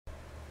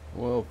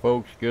Well,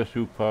 folks, guess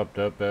who popped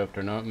up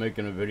after not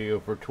making a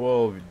video for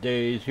 12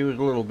 days? He was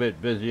a little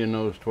bit busy in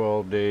those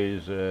 12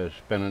 days,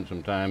 spending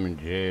some time in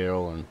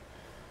jail and,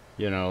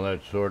 that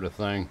sort of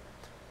thing.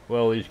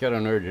 Well, he's got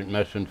an urgent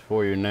message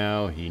for you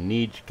now. He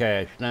needs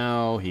cash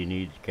now. He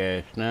needs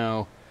cash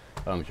now.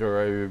 I'm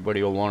sure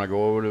everybody will want to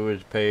go over to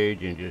his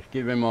page and just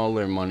give him all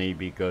their money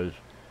because,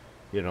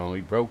 he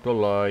broke the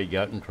law, he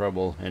got in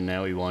trouble, and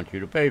now he wants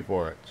you to pay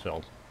for it.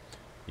 So,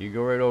 you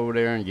go right over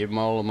there and give him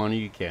all the money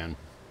you can.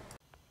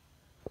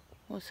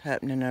 What's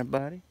happening,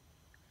 everybody?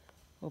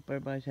 Hope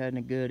everybody's having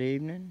a good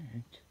evening.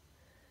 It's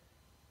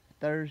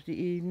Thursday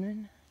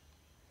evening.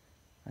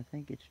 I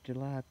think it's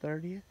July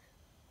 30th.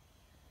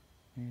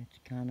 And it's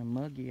kind of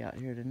muggy out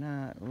here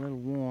tonight, a little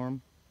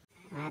warm.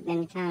 I've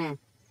been kind of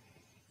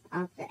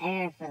off the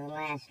air for the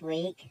last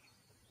week,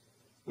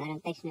 but I'm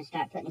fixing to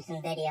start putting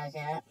some videos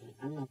up.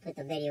 I'm going to put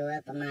the video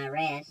up of my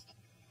arrest,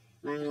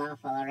 my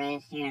unlawful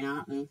arrest here in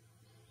Alton.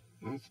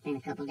 I spent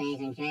a couple days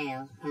in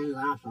jail,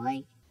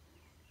 unlawfully.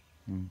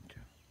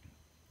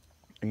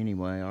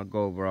 Anyway, I'll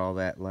go over all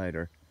that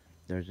later.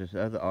 There's this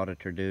other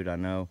auditor dude I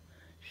know.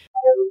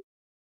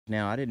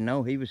 Now, I didn't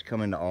know he was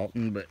coming to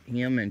Alton, but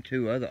him and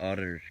two other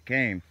auditors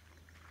came.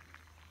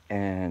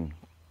 And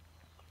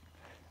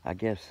I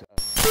guess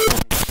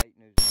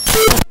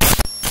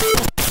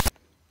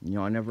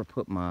I never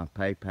put my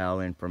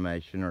PayPal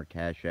information or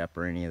Cash App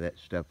or any of that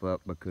stuff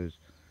up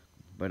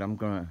but I've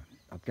got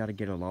to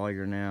get a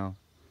lawyer now,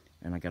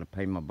 and I got to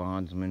pay my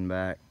bondsman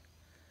back.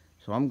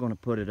 So I'm going to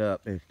put it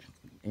up. If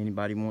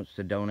anybody wants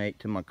to donate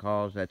to my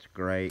cause, that's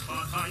great.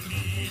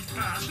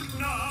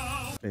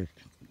 If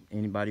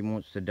anybody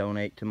wants to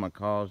donate to my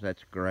cause,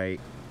 that's great.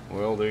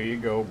 Well, there you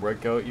go.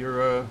 Break out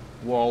your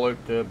wallet,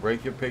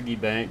 break your piggy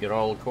bank, get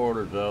all the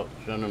quarters out,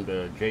 send them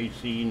to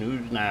JC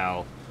News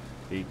Now,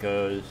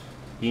 because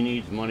he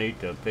needs money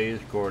to pay his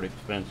court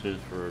expenses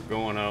for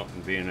going out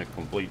and being a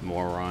complete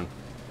moron.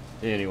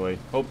 Anyway,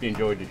 hope you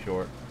enjoyed the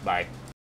short. Bye.